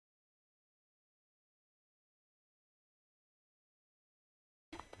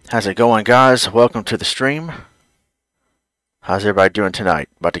How's it going, guys? Welcome to the stream. How's everybody doing tonight?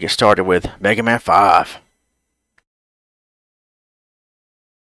 About to get started with Mega Man 5.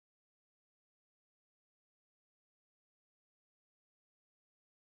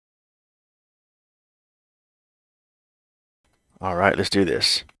 Alright, let's do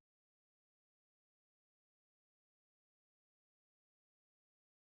this.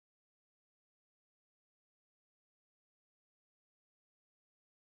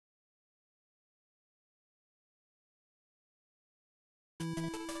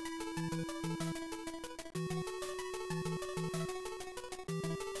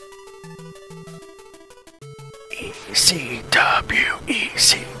 ECW,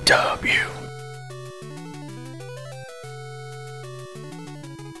 ECW.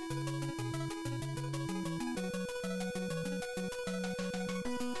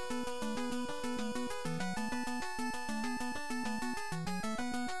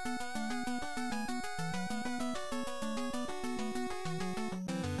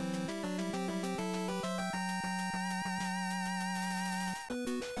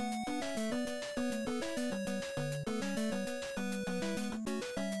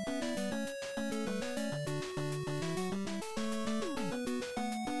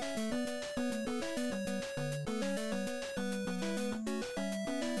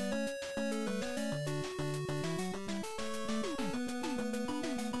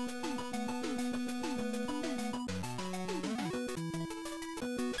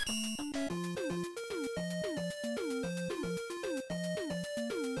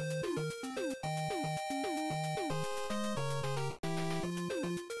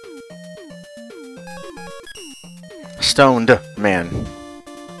 Stoned man.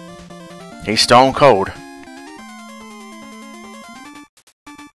 He's stone cold.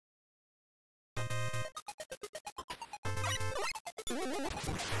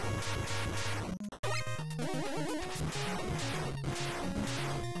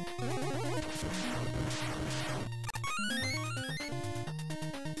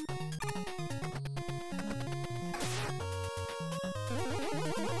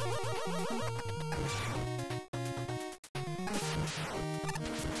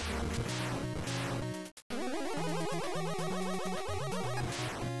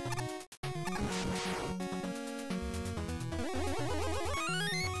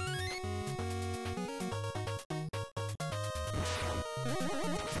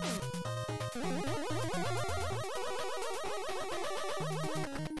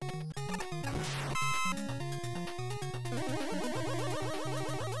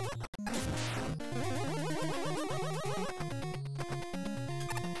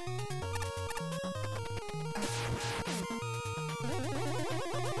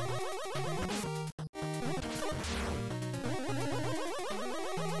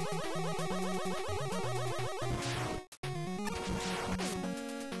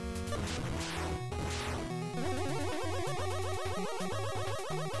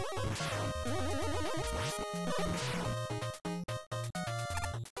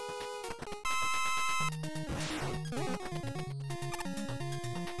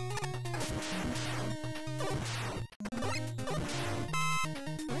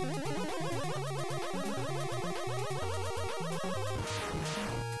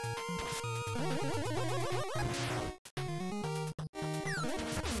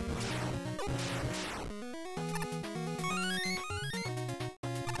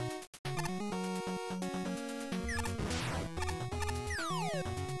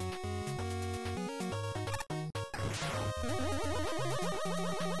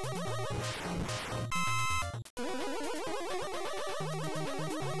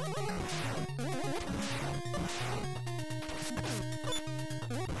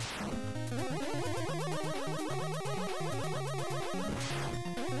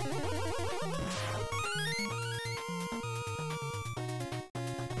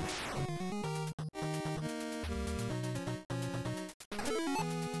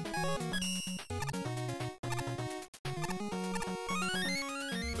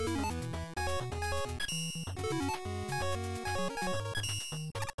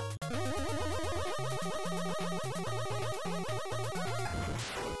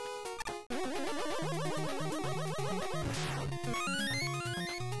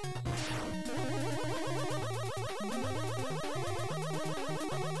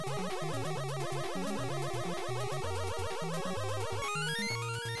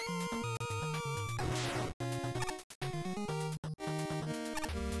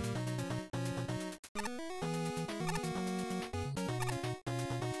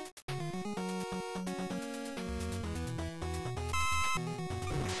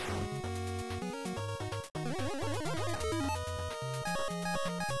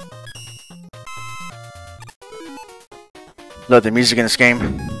 Love the music in this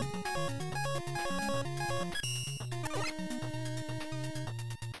game.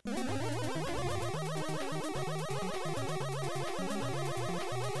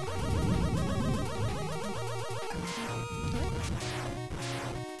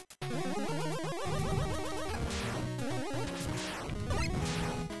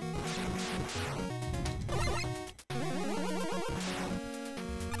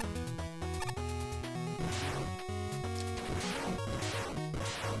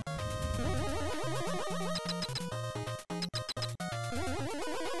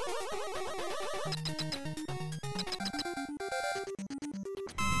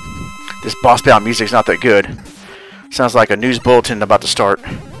 This boss battle music's not that good. Sounds like a news bulletin about to start.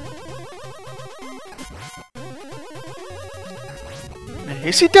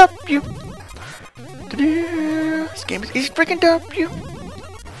 ECW. This game is easy freaking W.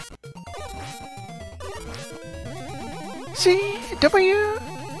 CW.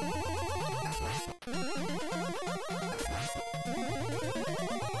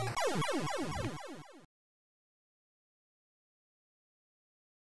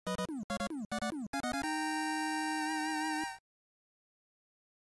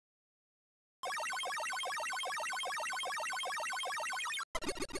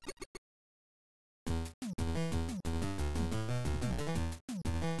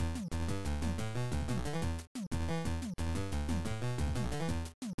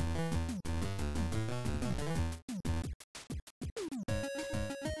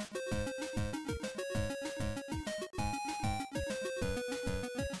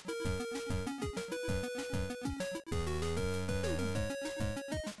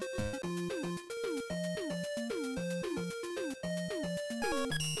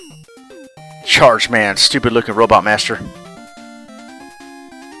 Charge Man, stupid looking robot master.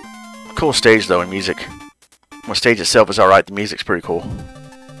 Cool stage though, and music. The stage itself is alright, the music's pretty cool.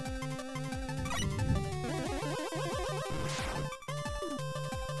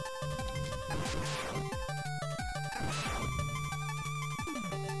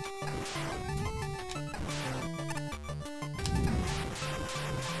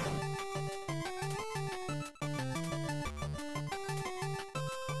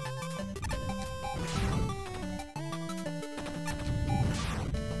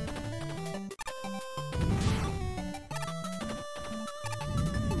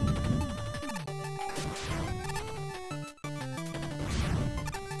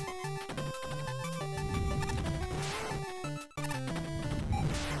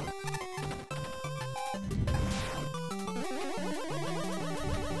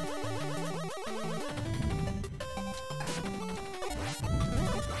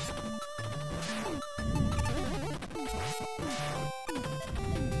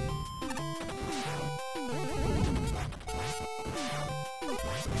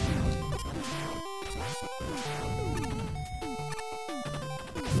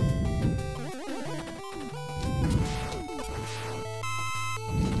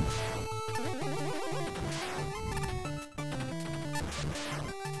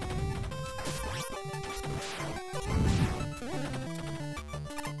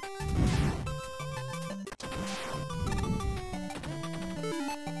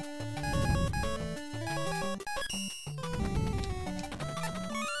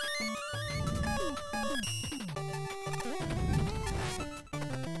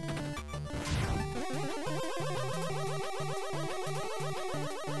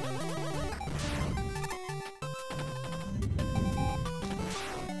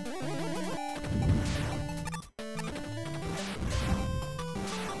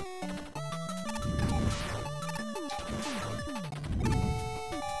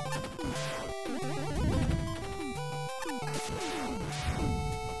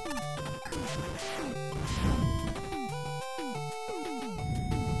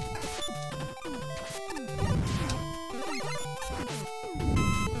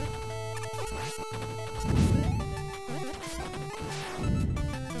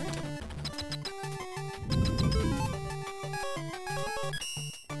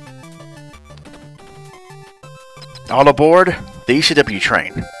 All aboard the ECW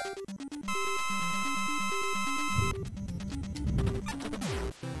train.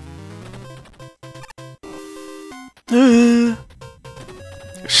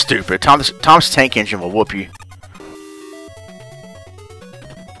 Stupid. Tom's tank engine will whoop you.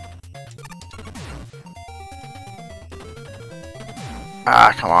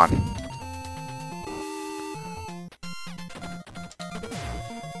 Ah, come on.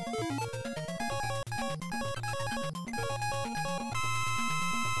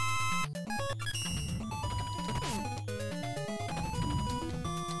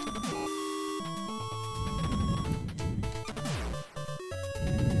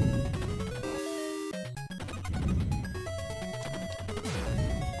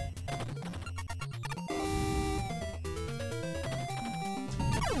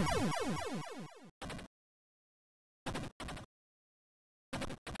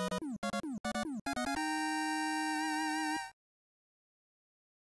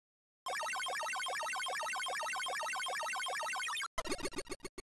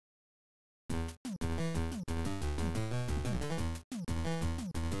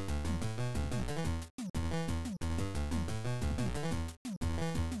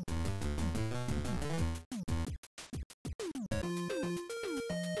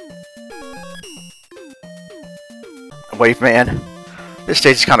 Wave Man. This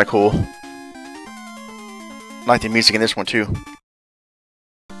stage is kind of cool. I like the music in this one too.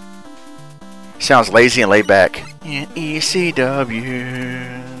 Sounds lazy and laid back. ECW.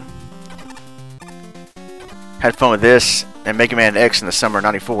 Had fun with this and Mega Man X in the summer of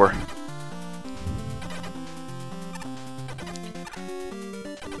 '94.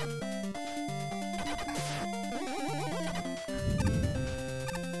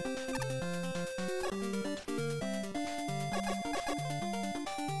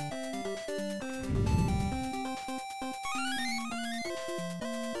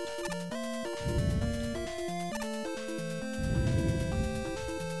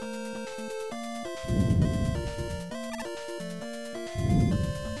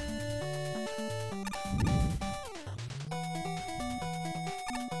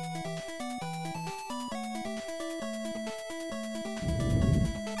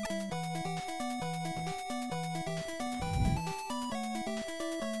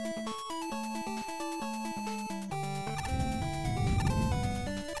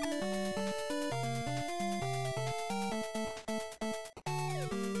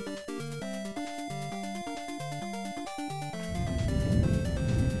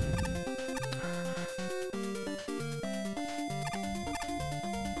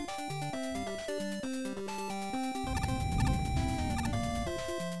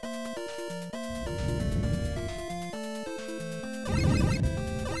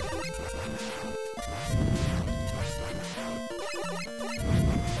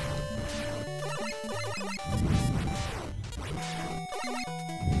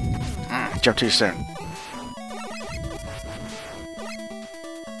 Jump too soon.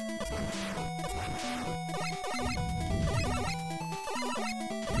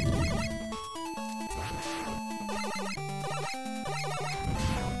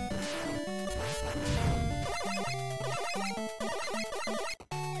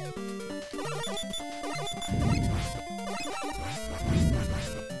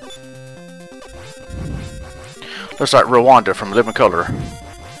 Looks like Rwanda from Living Color.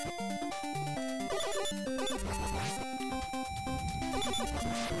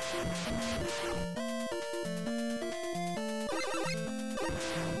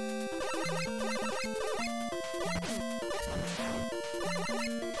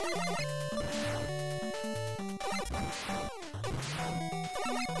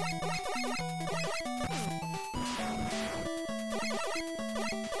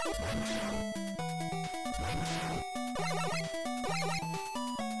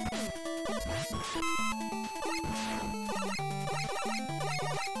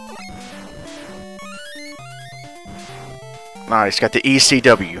 Nice, got the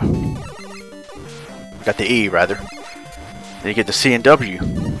ECW. Got the E, rather. Then you get the C and W.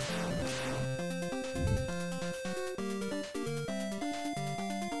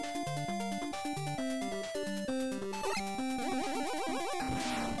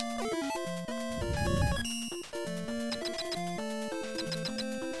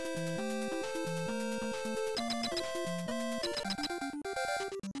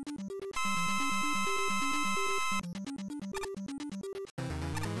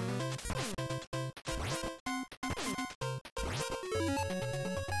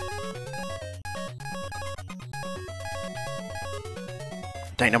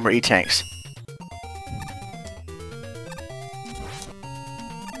 Ain't no more E-tanks.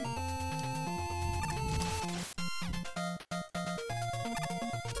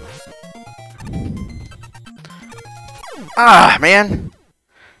 Ah, man.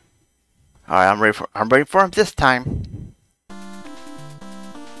 All right, I'm ready for him this time.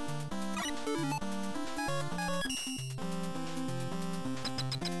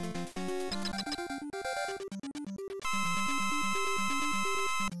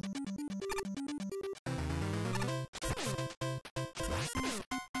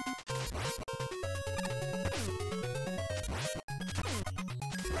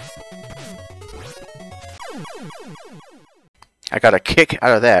 I got a kick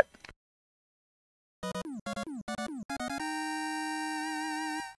out of that.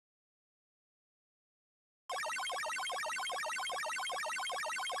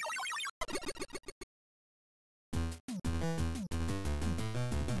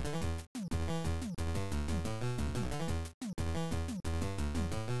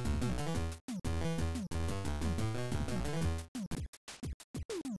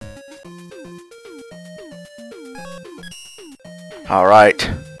 Alright.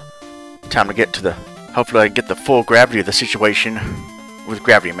 Time to get to the... Hopefully I get the full gravity of the situation with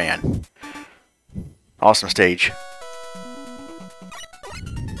Gravity Man. Awesome stage.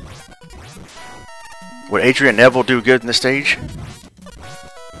 Would Adrian Neville do good in this stage?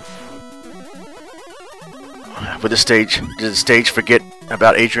 With this stage, did the stage forget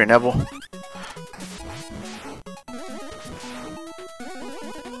about Adrian Neville?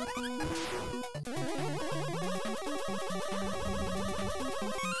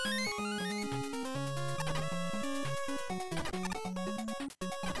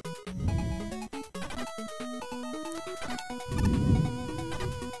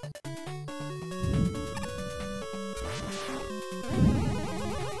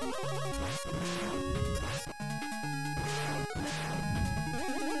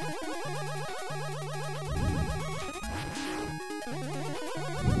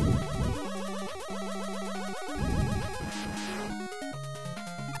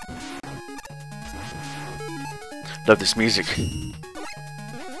 Love this music.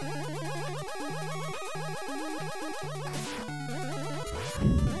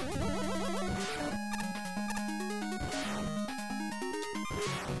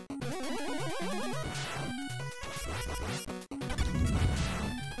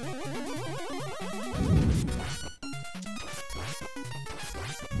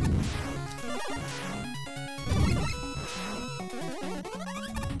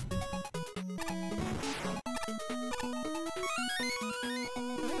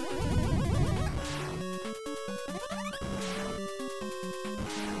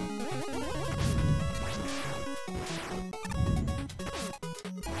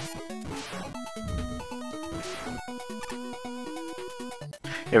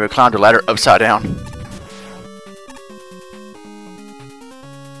 You ever climbed a ladder upside down?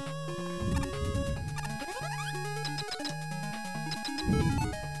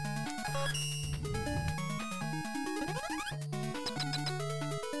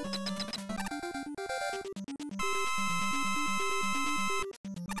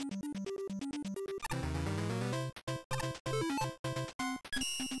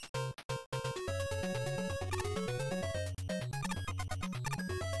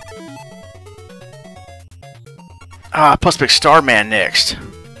 Ah, I'm supposed to pick Starman next.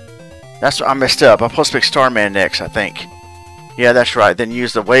 That's what I messed up. I'm supposed to pick Starman next, I think. Yeah, that's right. Then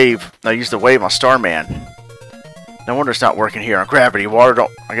use the wave. No, use the wave on Starman. No wonder it's not working here on Gravity. Water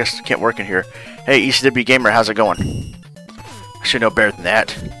don't. I guess it can't work in here. Hey, ECW Gamer, how's it going? I should know better than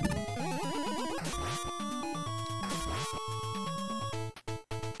that.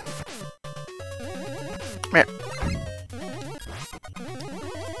 Man.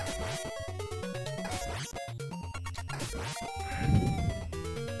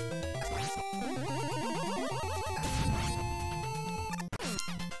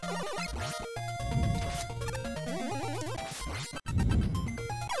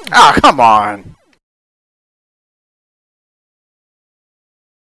 Ah, come on!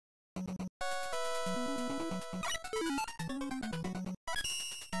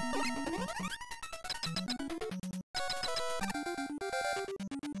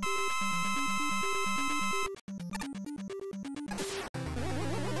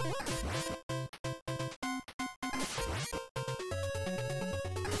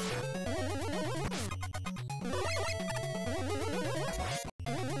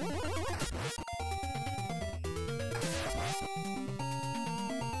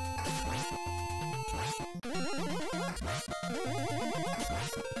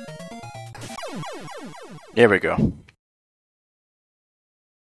 There we go.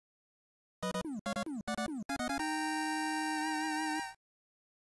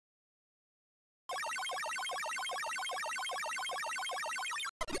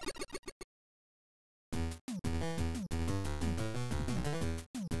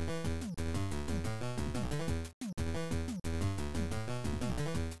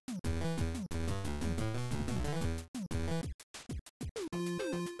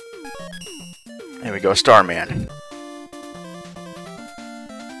 There we go, Starman.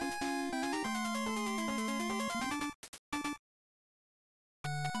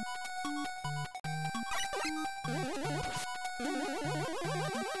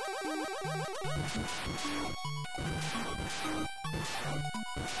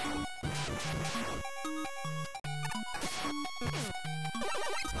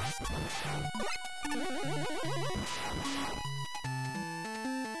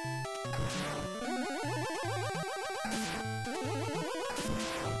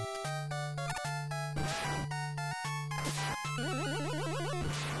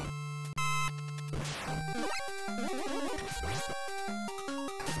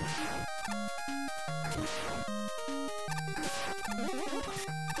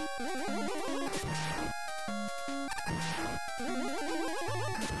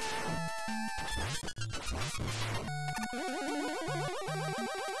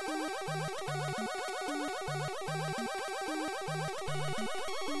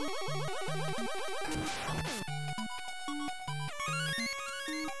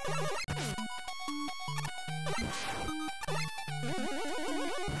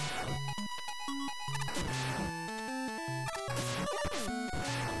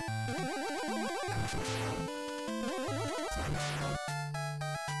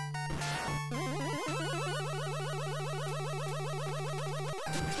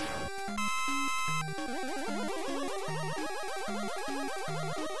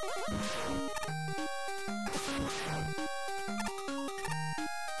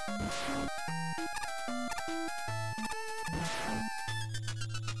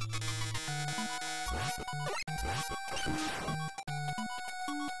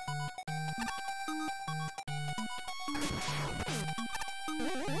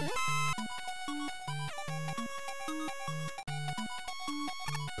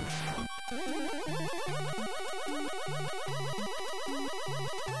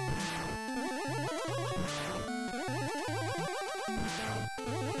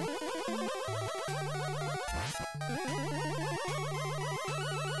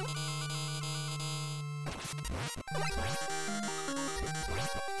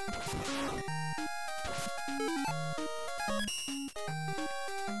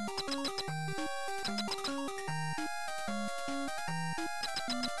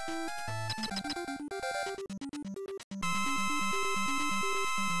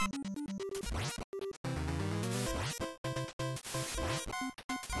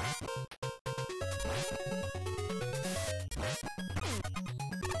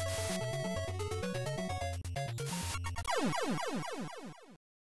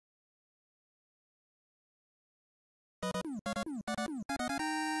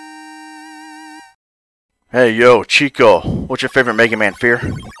 Hey, yo, Chico, what's your favorite Mega Man fear?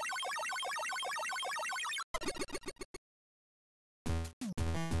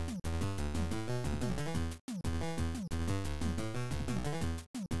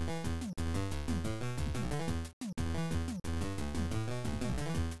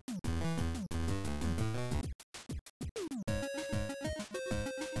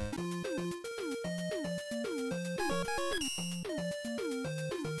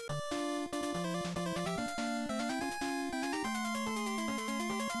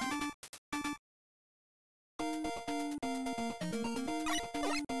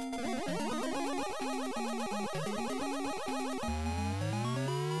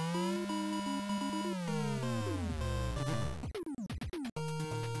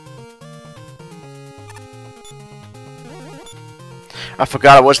 I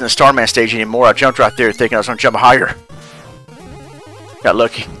forgot I wasn't in the Starman stage anymore. I jumped right there thinking I was going to jump higher. Got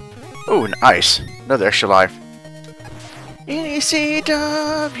lucky. Ooh, nice. Another extra life.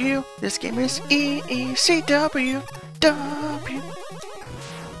 NECW. This game is EECW. W.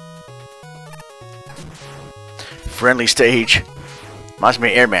 Friendly stage. Reminds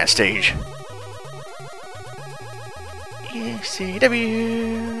me of Airman stage.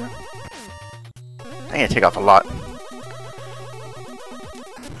 ECW. I need to take off a lot.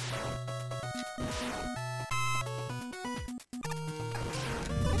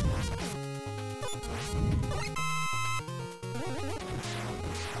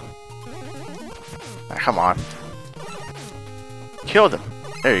 Come on. Kill them.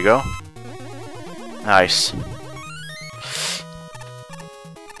 There you go. Nice.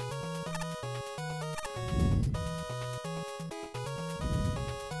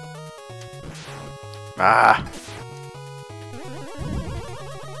 Ah.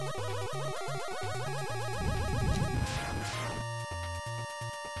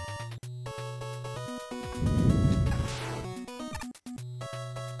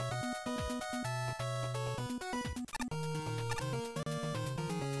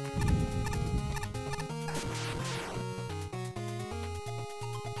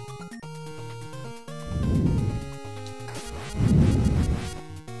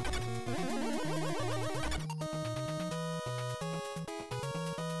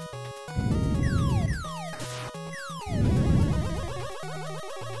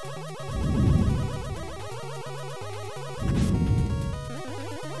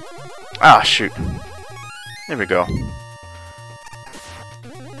 Ah, shoot. There we go.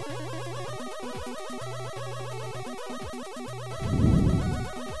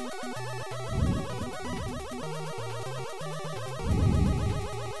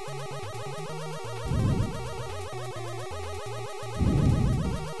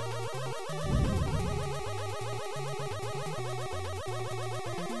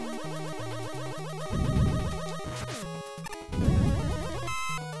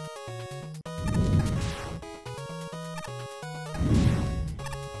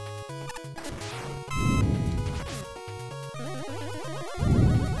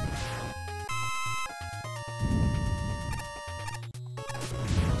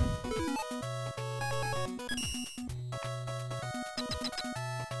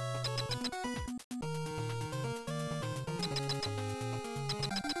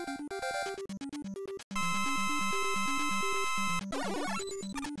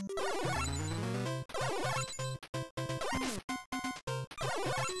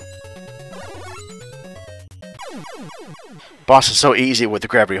 Boss is so easy with the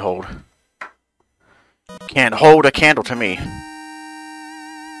gravity hold. Can't hold a candle to me.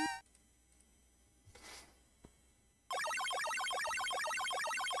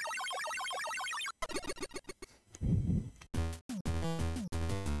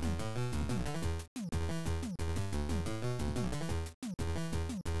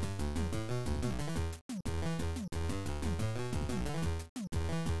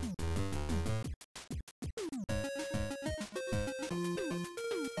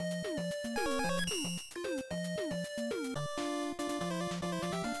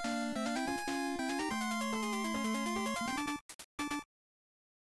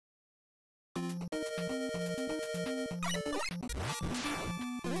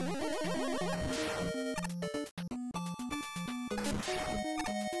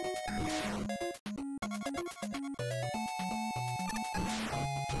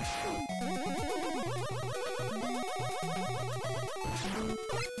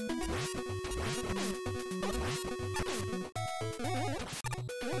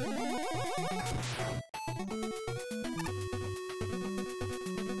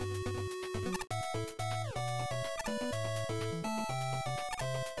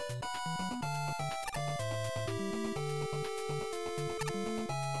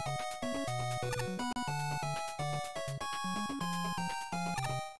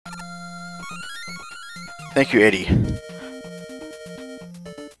 Thank you, Eddie.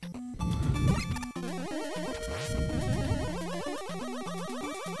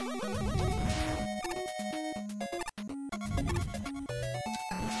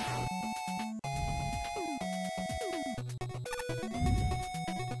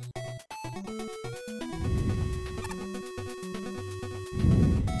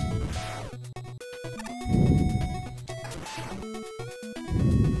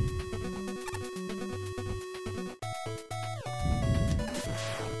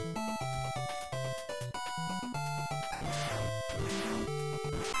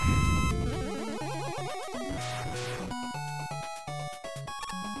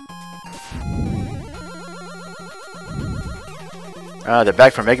 They're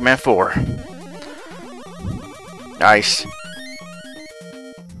back from Mega Man 4. Nice.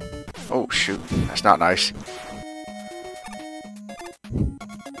 Oh, shoot. That's not nice.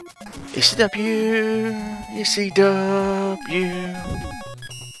 ECW. ECW.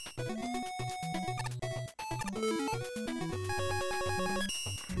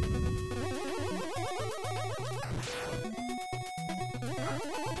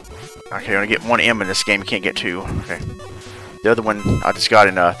 Okay, I only get one M in this game. You can't get two. Okay. The other one I just got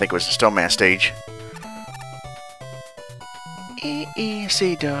in, I think it was the Stoneman stage.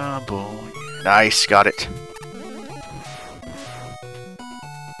 EECW. Nice, got it.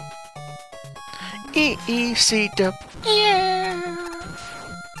 EECW. Yeah.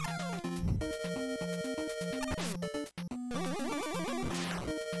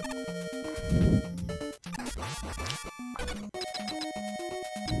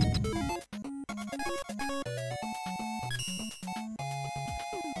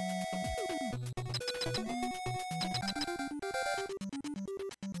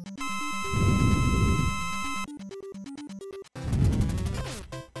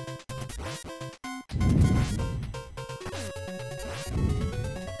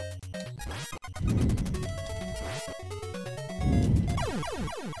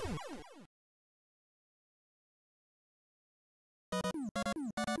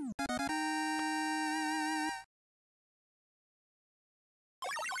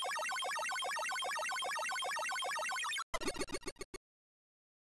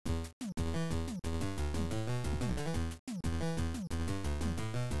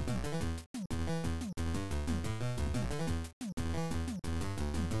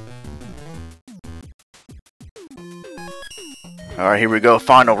 Alright, here we go.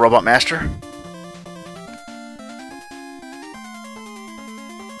 Final Robot Master.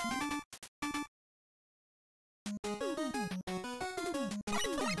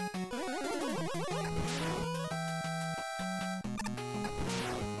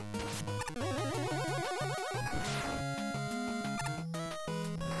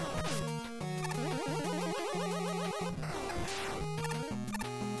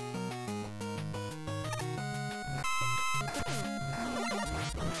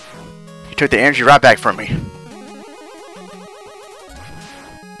 Took the energy right back from me.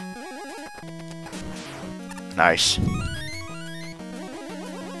 Nice.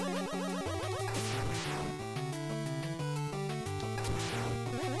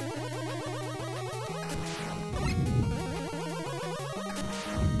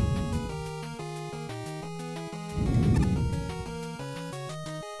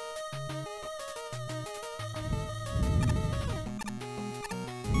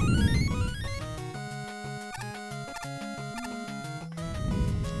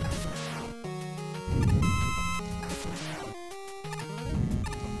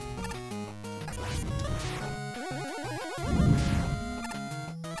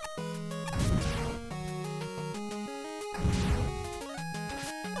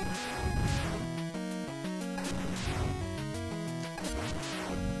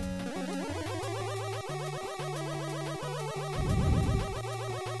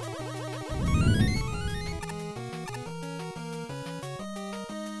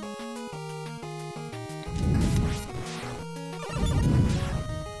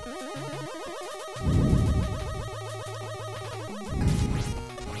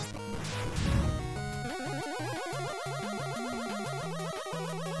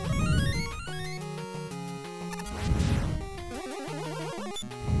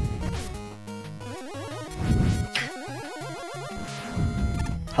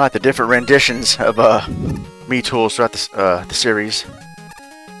 like the different renditions of Me Tools throughout the series.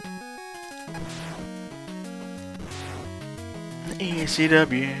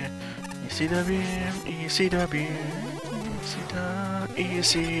 ECW, ECW, ECW,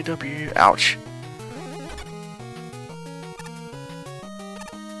 ECW. Ouch.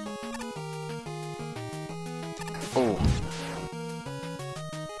 Oh.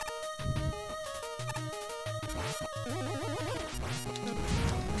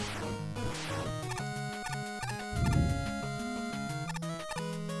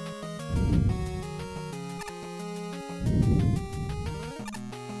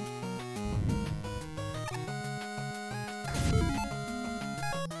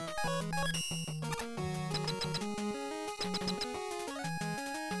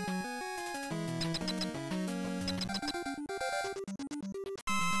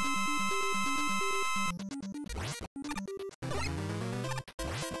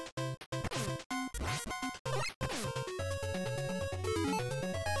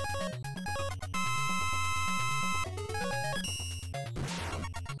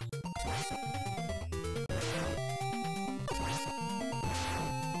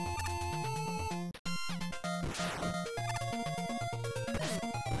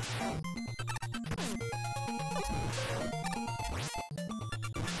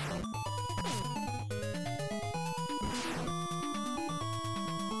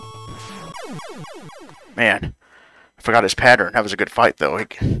 Man, I forgot his pattern. That was a good fight, though.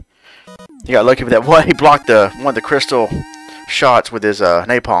 He got lucky with that one. He blocked one of the crystal shots with his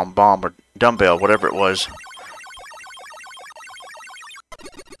napalm bomb or dumbbell, whatever it was.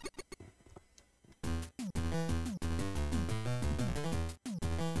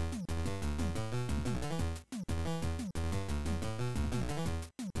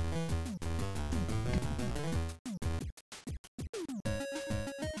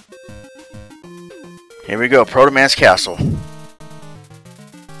 Here we go, Proto Man's Castle.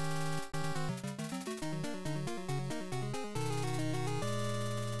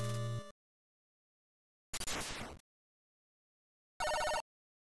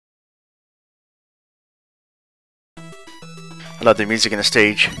 I love the music in the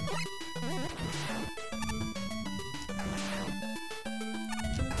stage.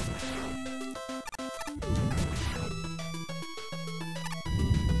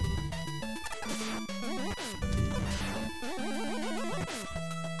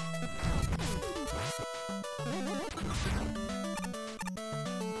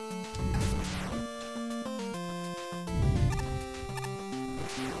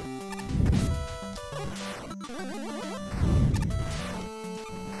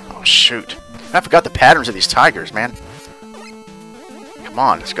 Oh, shoot. I forgot the patterns of these tigers, man. Come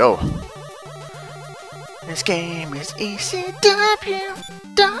on, let's go. This game is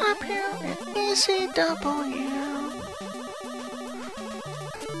ECW, W, and ECW.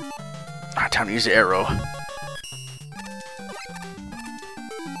 Ah, time to use the arrow.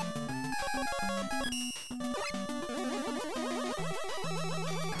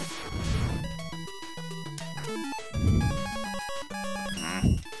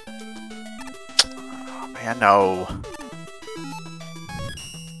 Man, no.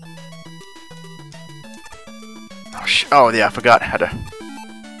 Oh, yeah, I forgot how to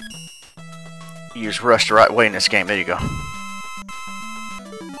use rush the right way in this game. There you go.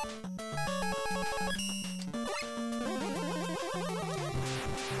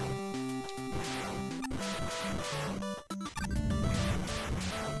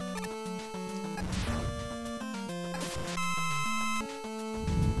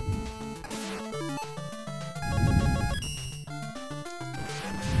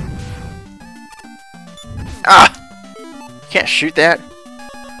 Ah! Can't shoot that.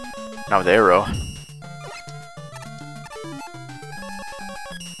 Not with the arrow.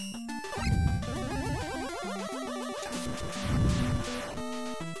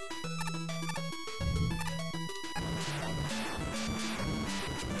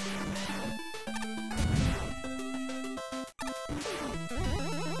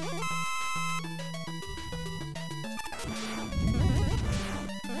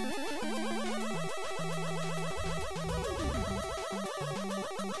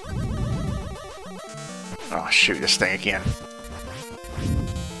 Oh, shoot this thing again.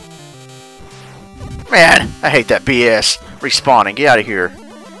 Man, I hate that BS. Respawning, get out of here.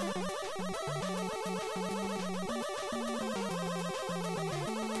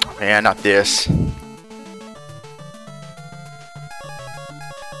 Man, not this.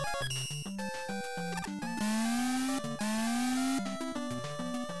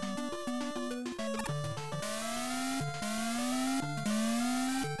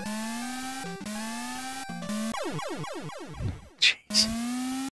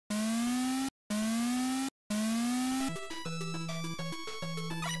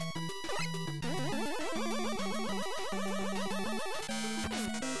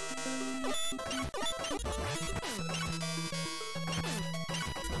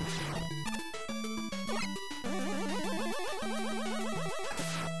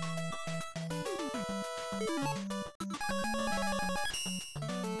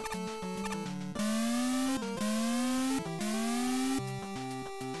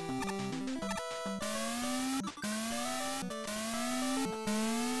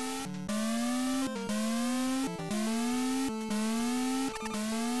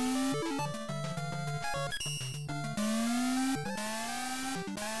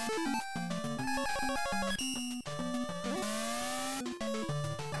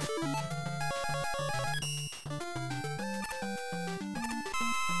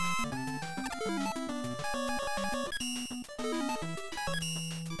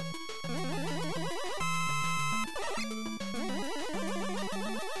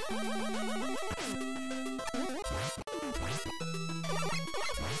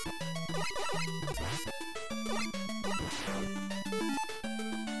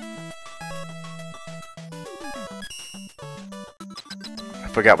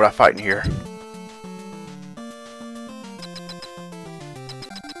 forgot what I'm fighting here.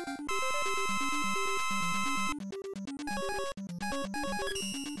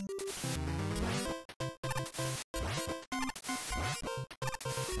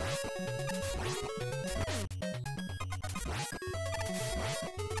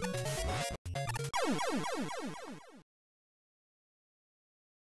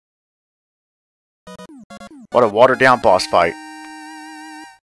 What a watered down boss fight.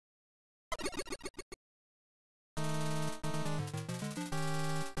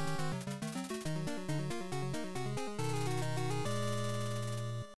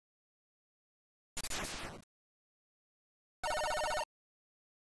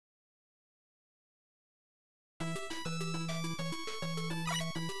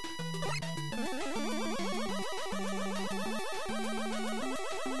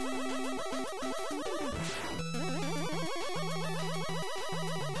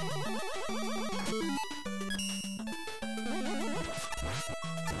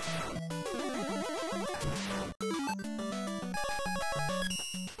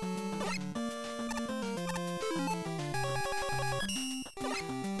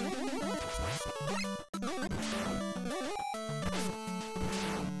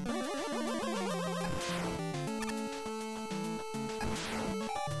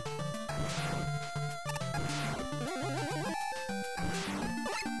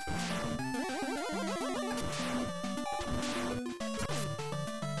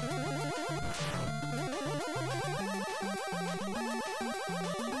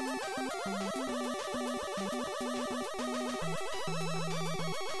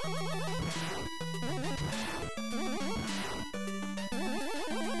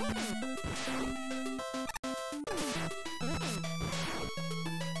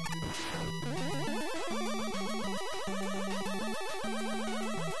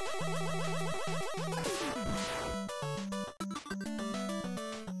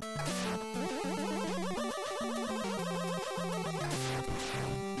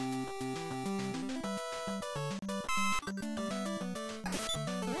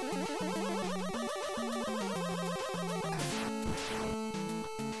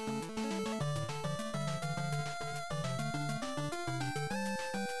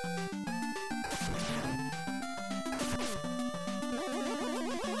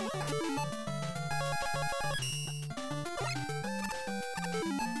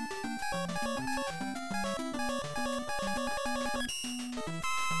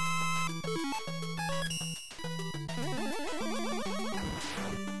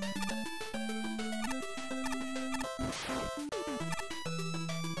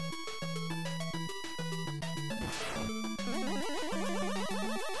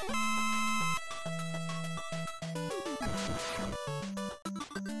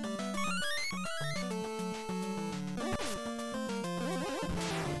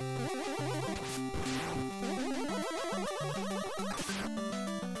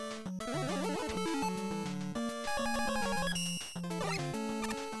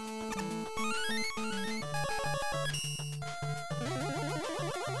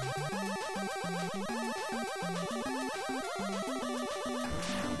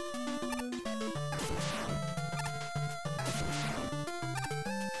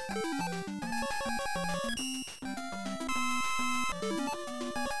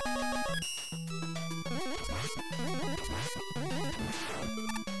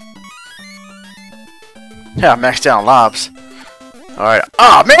 Yeah, maxed out on lobs. Alright.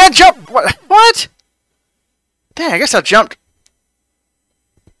 Oh man, jump! What? Dang, I guess I jumped.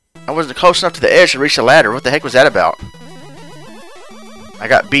 I wasn't close enough to the edge to reach the ladder. What the heck was that about? I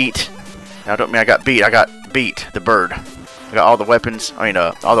got beat. Now, don't mean I got beat. I got beat, the bird. I got all the weapons,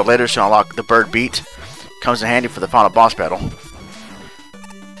 all the letters to unlock the bird beat. Comes in handy for the final boss battle.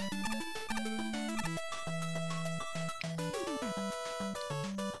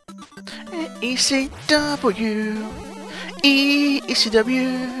 ECW,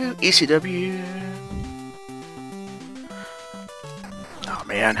 ECW, ECW. Oh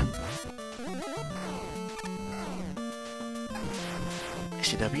man.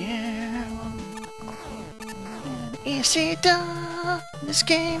 ECW. ECW. This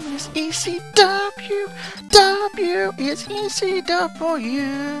game is ECW. W is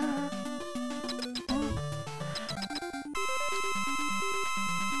ECW.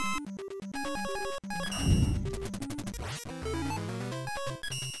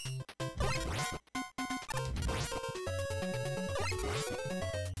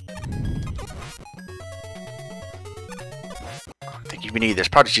 I think you need this.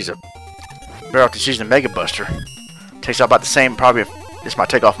 Probably she's better off just using the Mega Buster. Takes out about the same, probably This might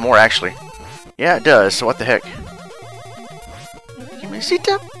take off more, actually. Yeah, it does, so what the heck? Give me a seat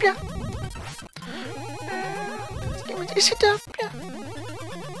up, yeah. Give me a seat up, yeah.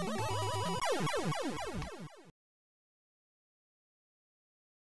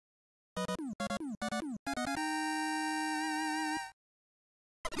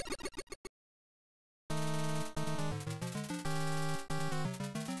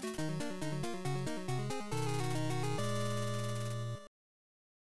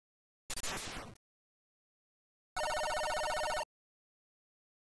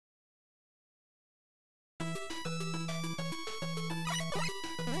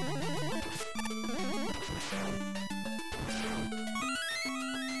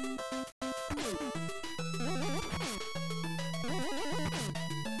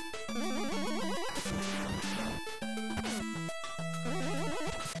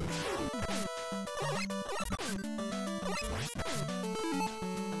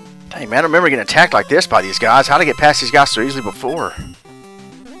 Dang, man, I remember getting attacked like this by these guys. How did I get past these guys so easily before?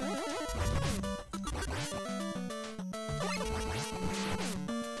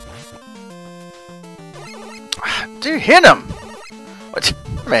 Dude, hit him! What?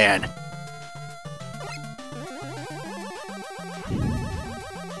 Man.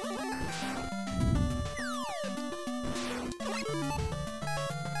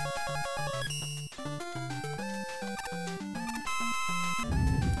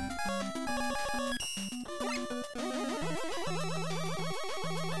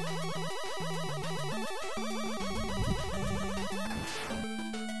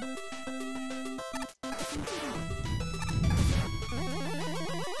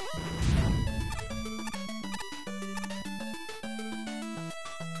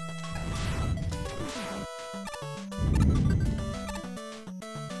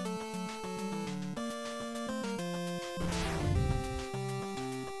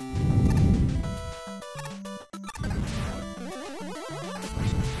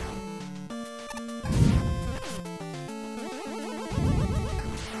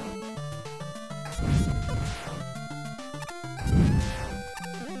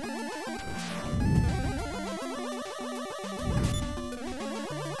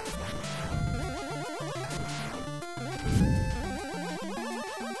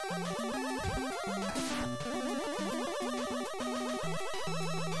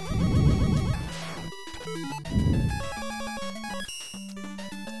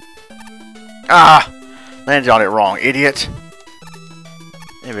 Ah! Landed on it wrong, idiot.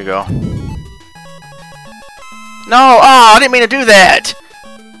 There we go. No! Oh, I didn't mean to do that!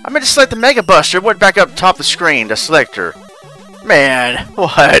 I meant to select the Mega Buster. It went back up top of the screen to select her. Man,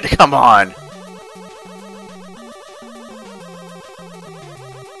 what? Come on.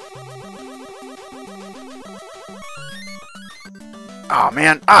 Oh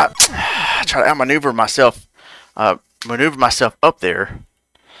man, I try to outmaneuver myself, maneuver myself up there.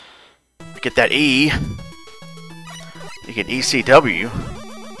 Get that E. You get ECW.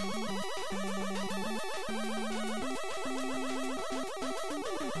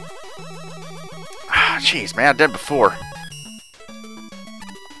 Ah, jeez, man, I did it before.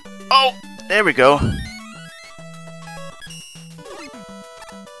 Oh, there we go.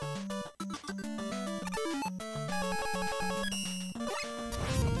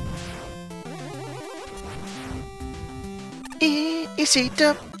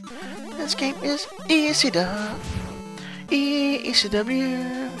 ECW. This game is ECW.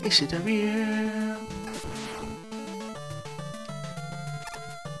 ECW. ECW.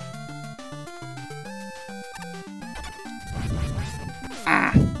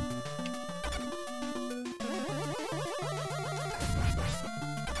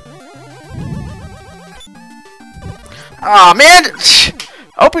 Aw, man!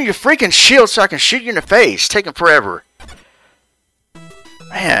 Open your freaking shield so I can shoot you in the face. Taking forever.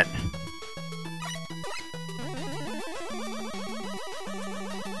 Man.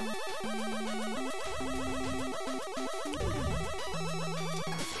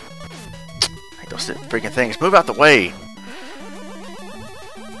 Hey, those freaking things. Move out the way.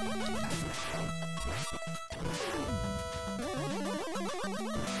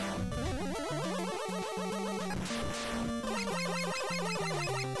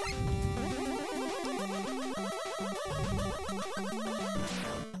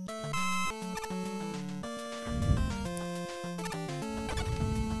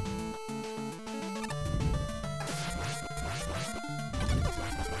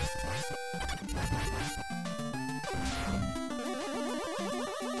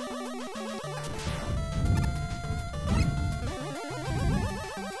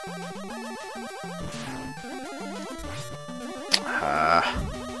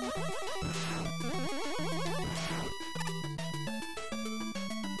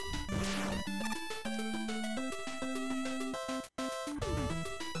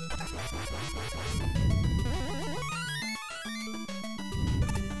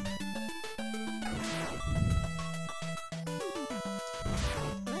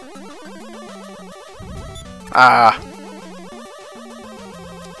 Ah.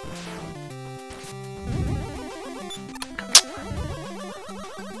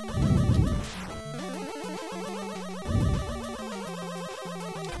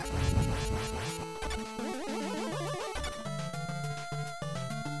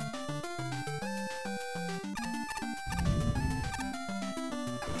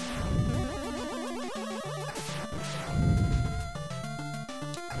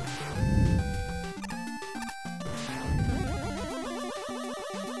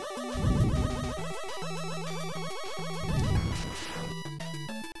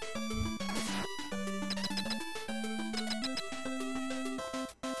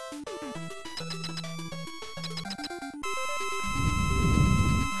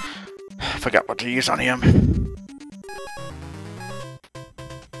 Forgot what to use on him.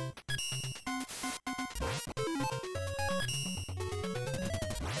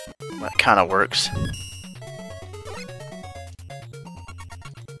 That kind of works.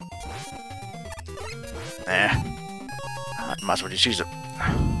 Nah. I might as well just use it.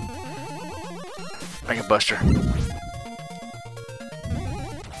 Mega Buster.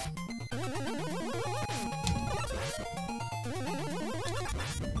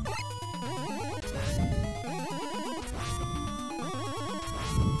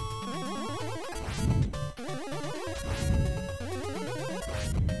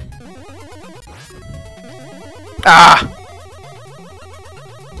 Ah!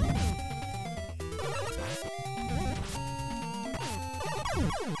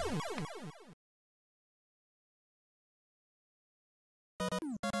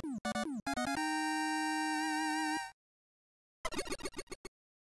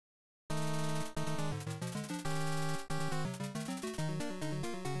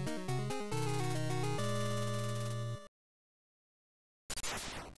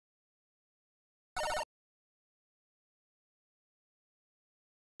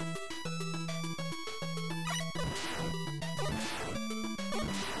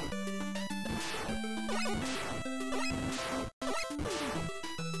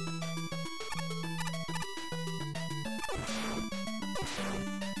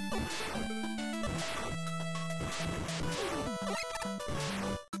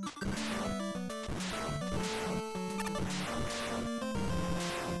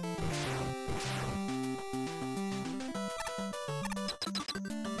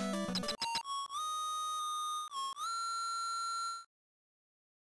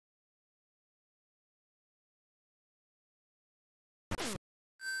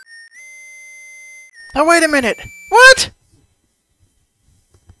 Now wait a minute! What?!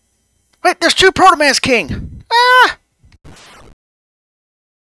 Wait, there's two Proto Man's King! Ah!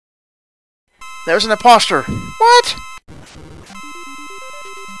 There's an imposter! What?!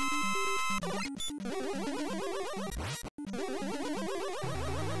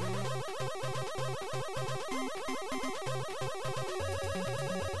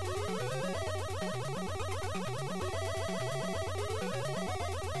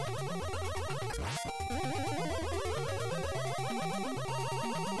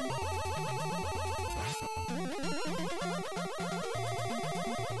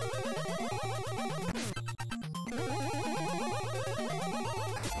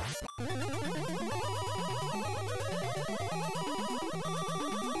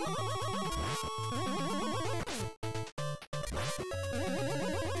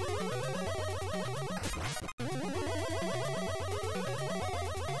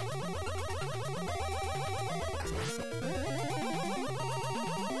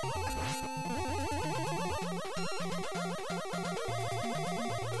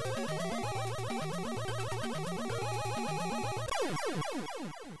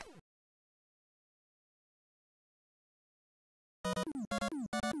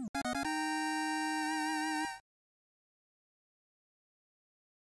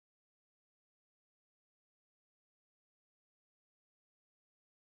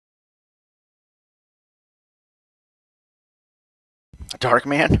 Dark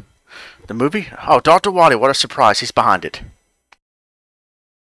Man? The movie? Oh, Dr. Wily, what a surprise. He's behind it.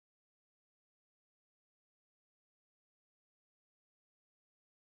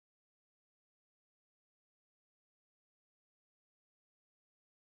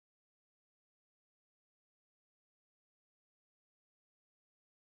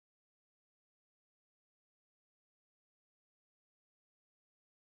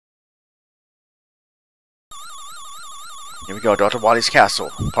 Here we go, Dr. Wily's Castle,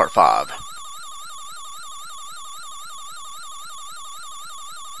 Part 5.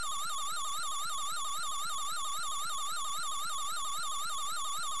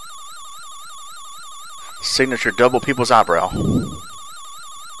 Signature double people's eyebrow.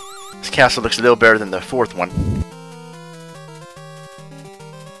 This castle looks a little better than the fourth one.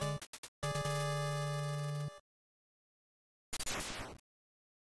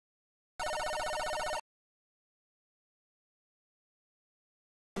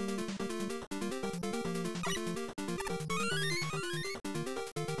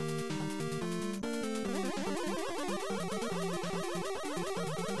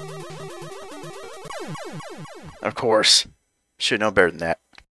 Of course. Should know better than that.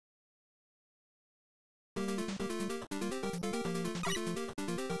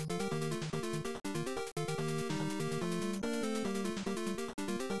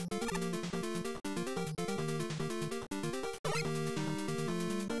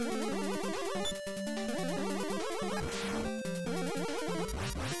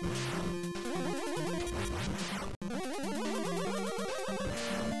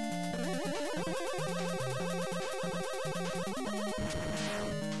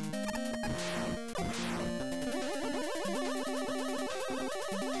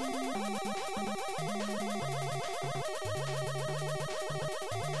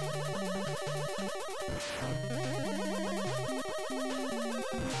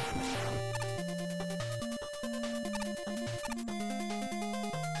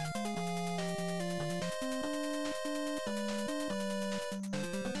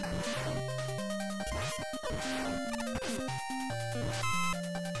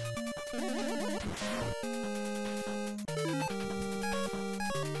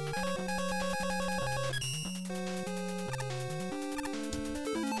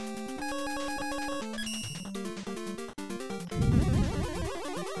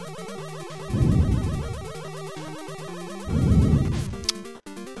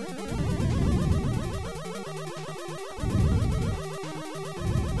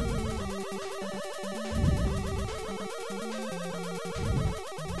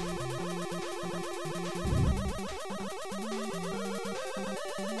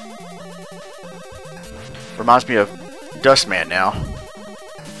 Reminds me of Dustman now.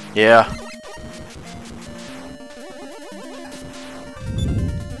 Yeah.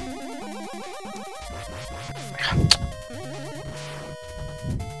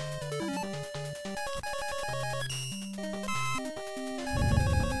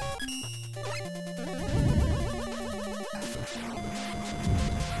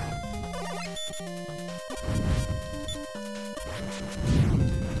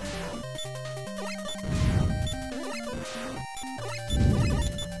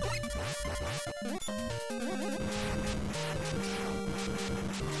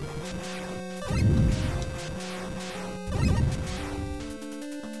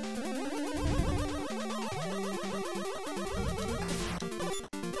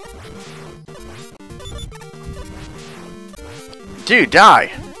 Dude, die!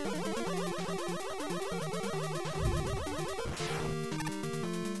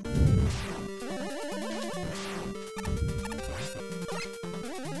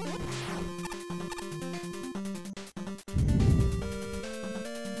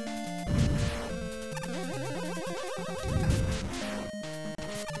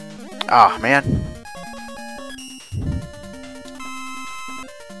 Ah, man.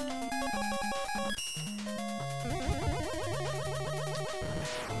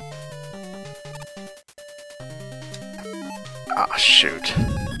 Ah, shoot.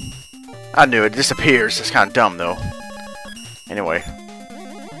 I knew it disappears. It's kind of dumb, though. Anyway.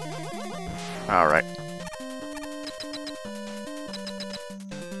 Alright.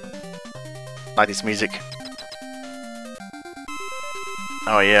 Like this music.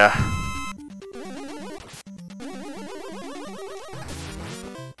 Oh, yeah.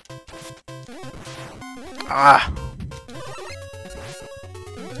 Ah.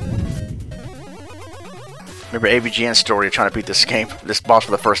 Remember AVGN's story of trying to beat this boss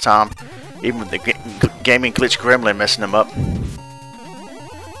for the first time, even with the gaming glitch gremlin messing him up.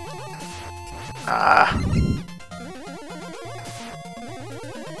 Ah.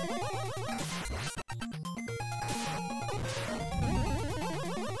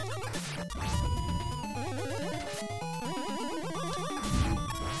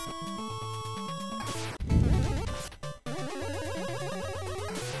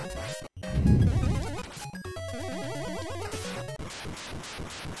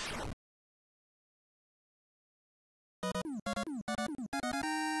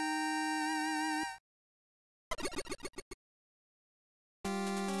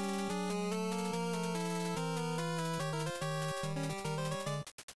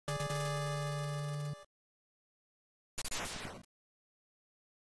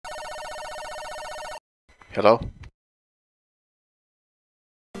 Hello?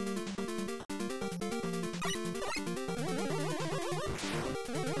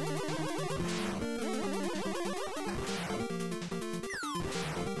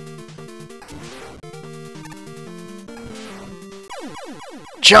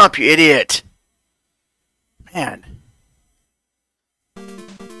 Jump, you idiot! Man.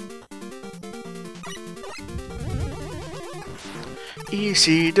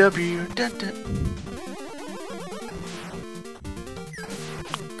 ECW. Dun, dun.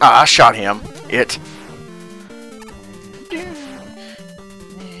 Ah, I shot him. It.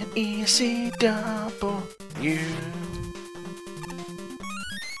 ECW.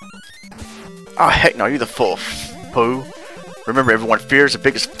 Oh, heck no, you're the fool, poo. Remember, everyone fears the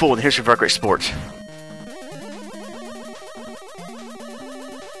biggest fool in the history of our great sport.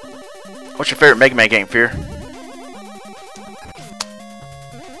 What's your favorite Mega Man game, Fear?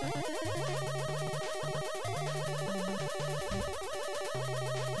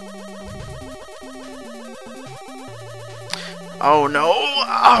 Oh no!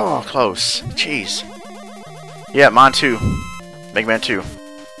 Oh, close. Jeez. Yeah, mine too. Mega Man 2.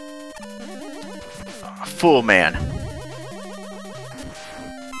 Fool man.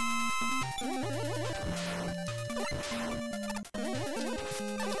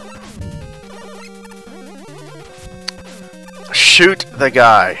 Shoot the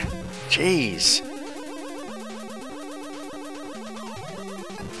guy. Jeez.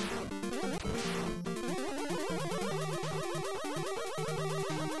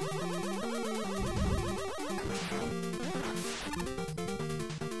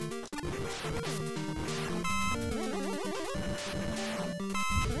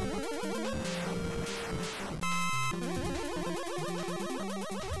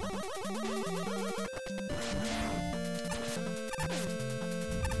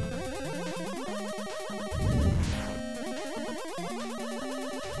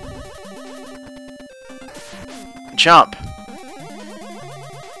 Jump.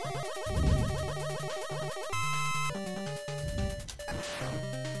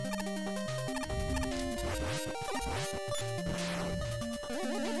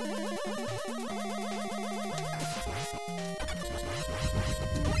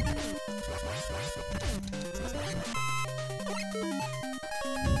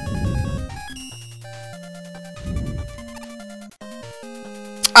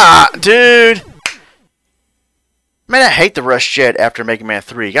 Ah, dude. Man, I hate the rush jet after Mega Man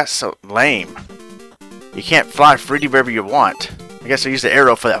 3. It got so lame. You can't fly freely wherever you want. I guess I used the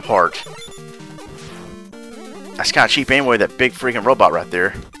arrow for that part. That's kind of cheap anyway, that big freaking robot right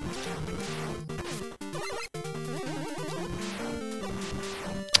there.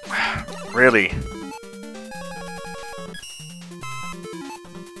 Really?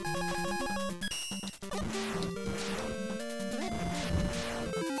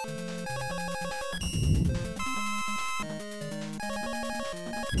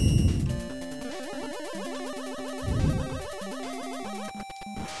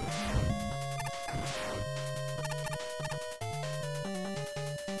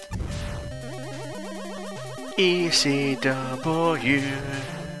 ECW.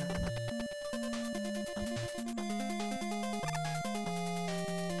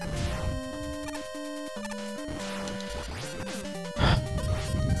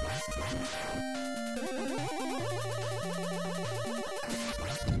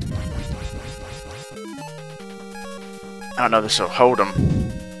 I don't know if this will hold him.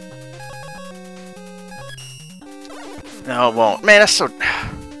 No, it won't. Man, that's so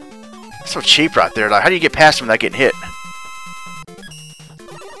cheap right there. Like, how do you get past him without getting hit?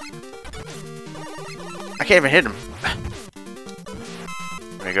 I can't even hit him.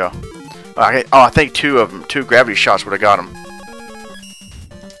 There you go. Okay. Oh, I think two gravity shots would have got him.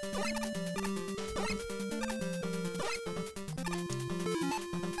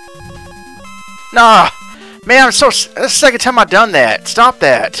 Nah! Man, that's the second time I've done that. Stop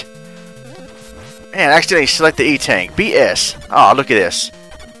that. Man, I accidentally select the E-Tank. BS. Oh, look at this.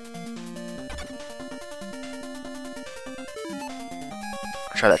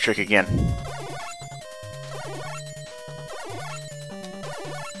 I'll try that trick again.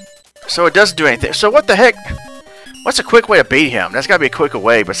 So it doesn't do anything. So what the heck? What's a quick way to beat him? That's got to be a quicker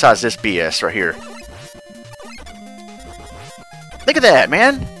way besides this BS right here. Look at that,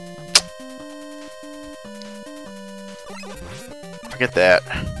 man. Forget that.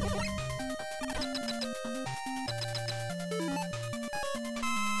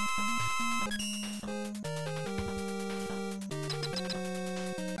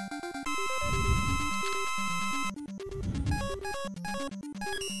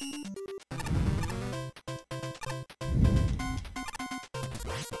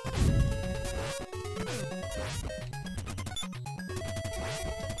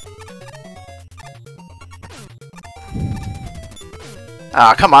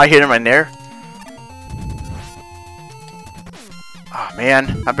 Ah, come on, I hit him in there. Oh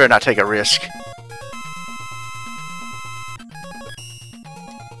man, I better not take a risk.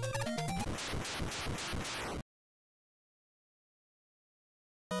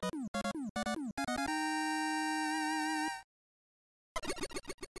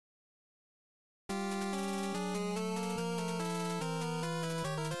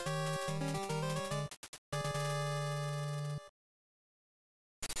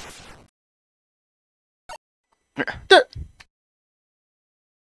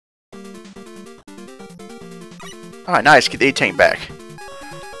 Alright, nice. Get the 18 back.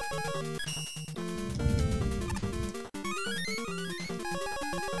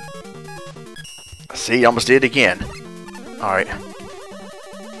 See, almost did it again. Alright.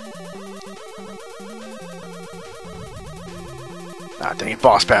 Ah, dang,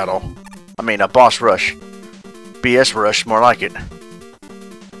 boss battle. I mean, a boss rush. BS rush, more like it.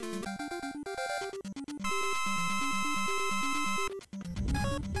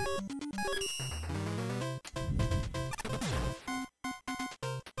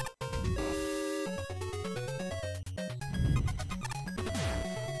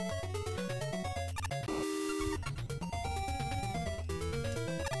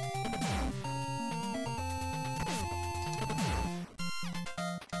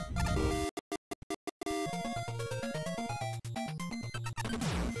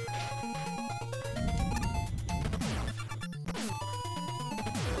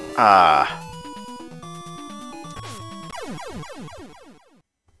 Ah.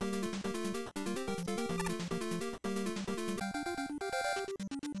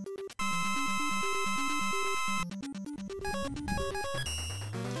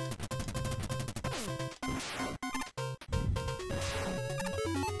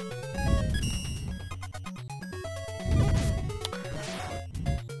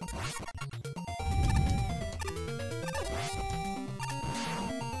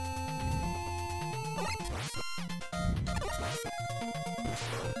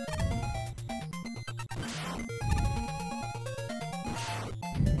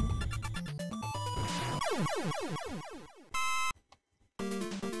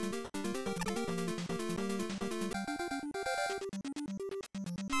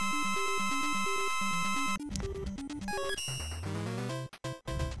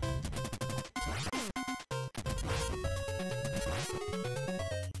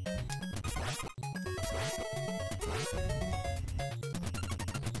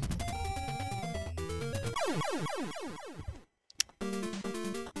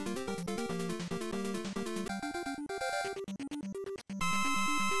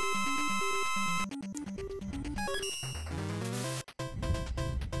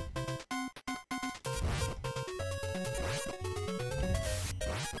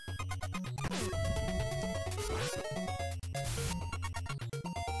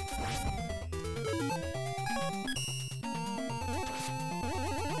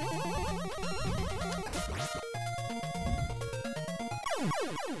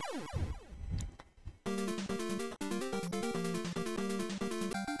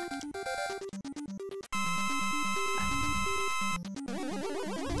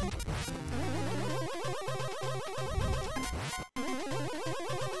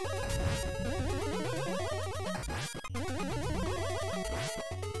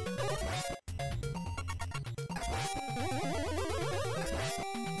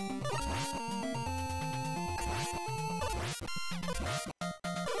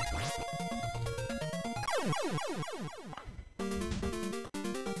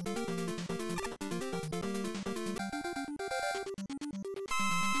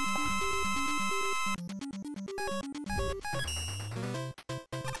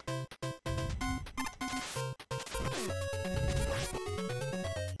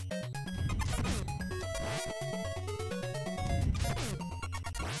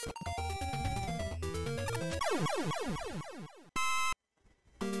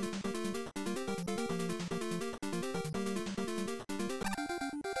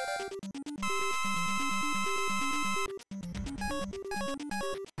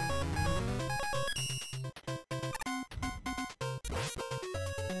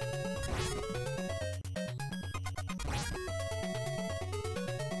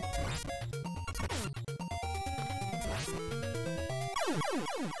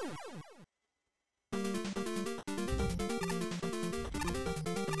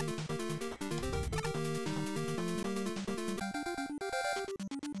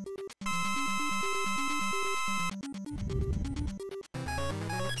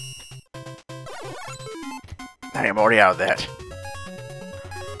 I am already out of that.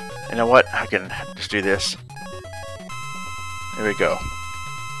 You know what? I can just do this. There we go.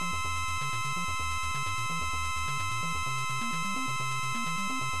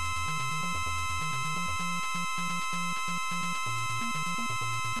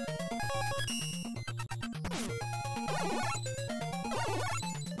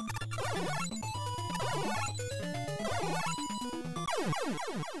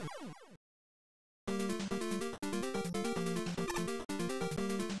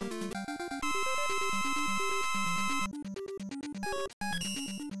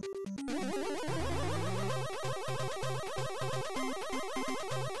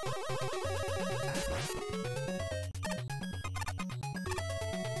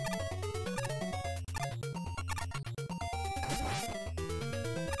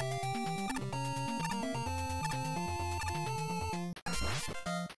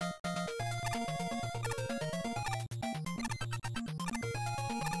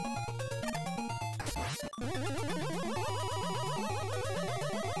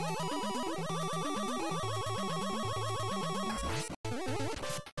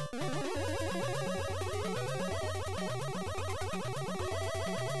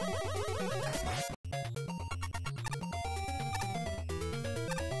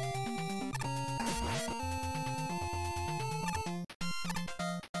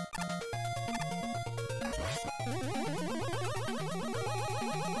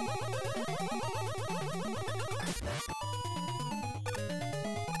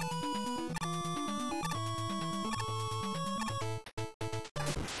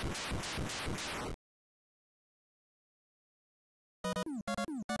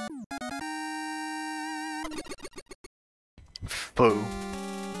 Boo.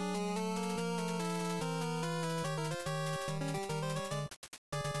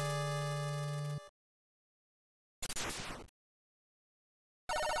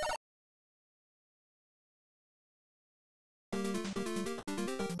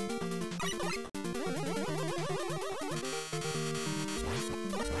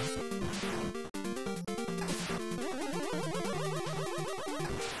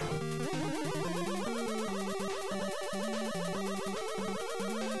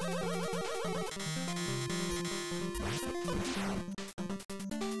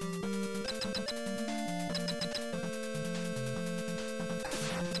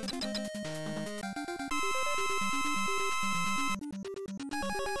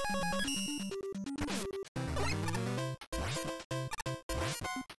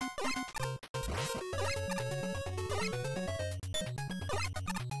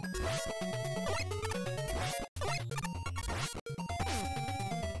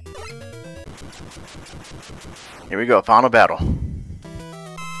 Here we go, final battle.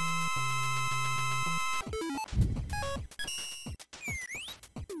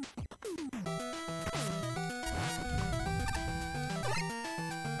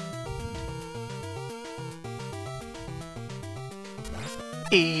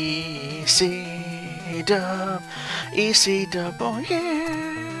 E-C-Dub, E-C-Dub, oh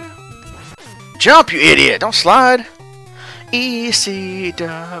yeah. Jump, you idiot! Don't slide.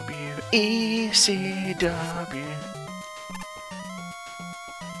 E-C-W, E-C-W.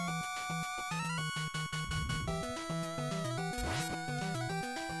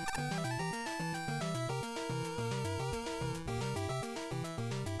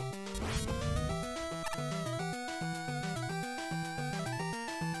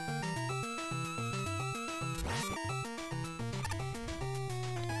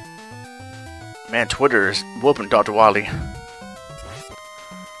 Man, Twitter is whooping Dr. Wily.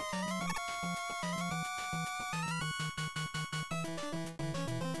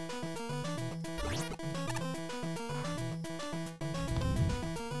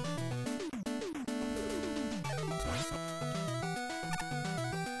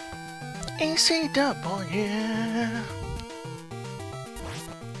 AC double, yeah.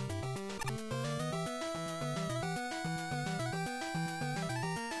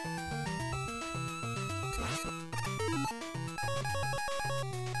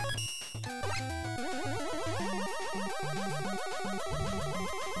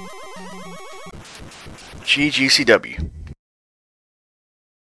 GGCW.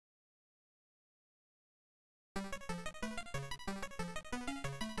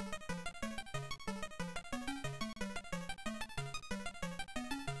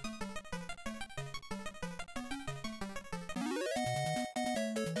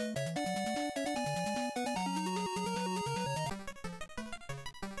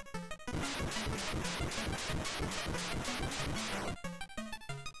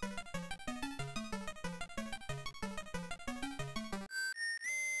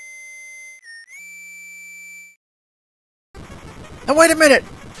 Now wait a minute!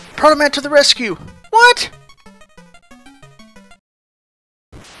 Proto Man to the rescue! What?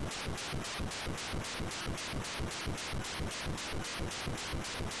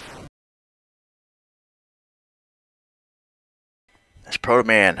 As Proto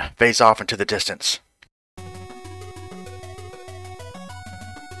Man fades off into the distance.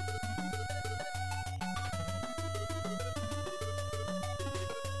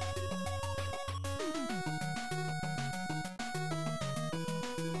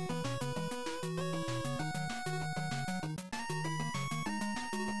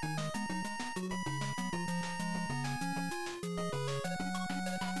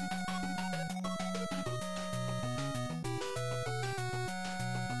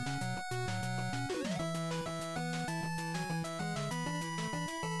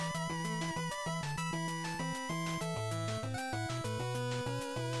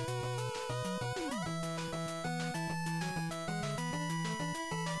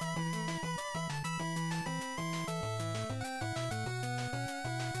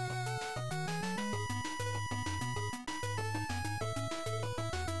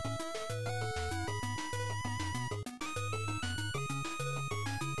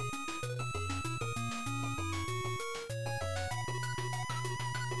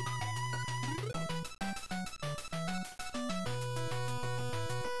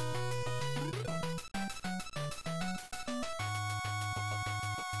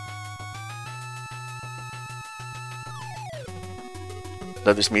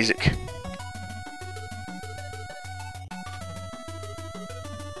 Love this music.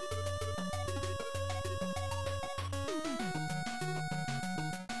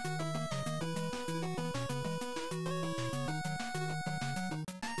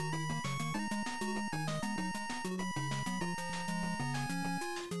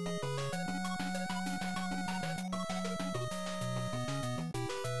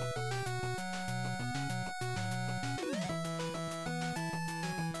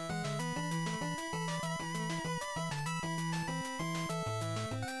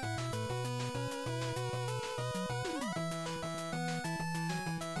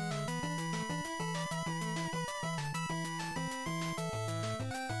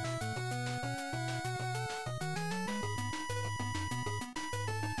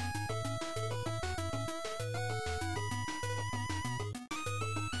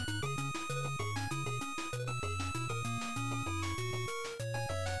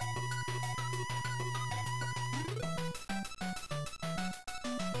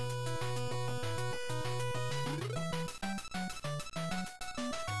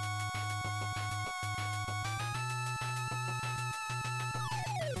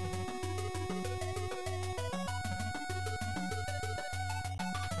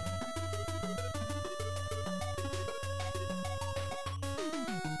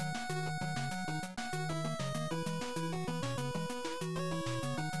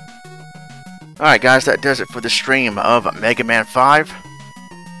 Alright guys, that does it for the stream of Mega Man 5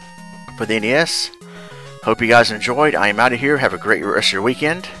 for the NES. Hope you guys enjoyed. I am out of here. Have a great rest of your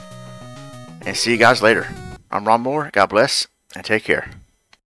weekend. And see you guys later. I'm Ronmower. God bless and take care.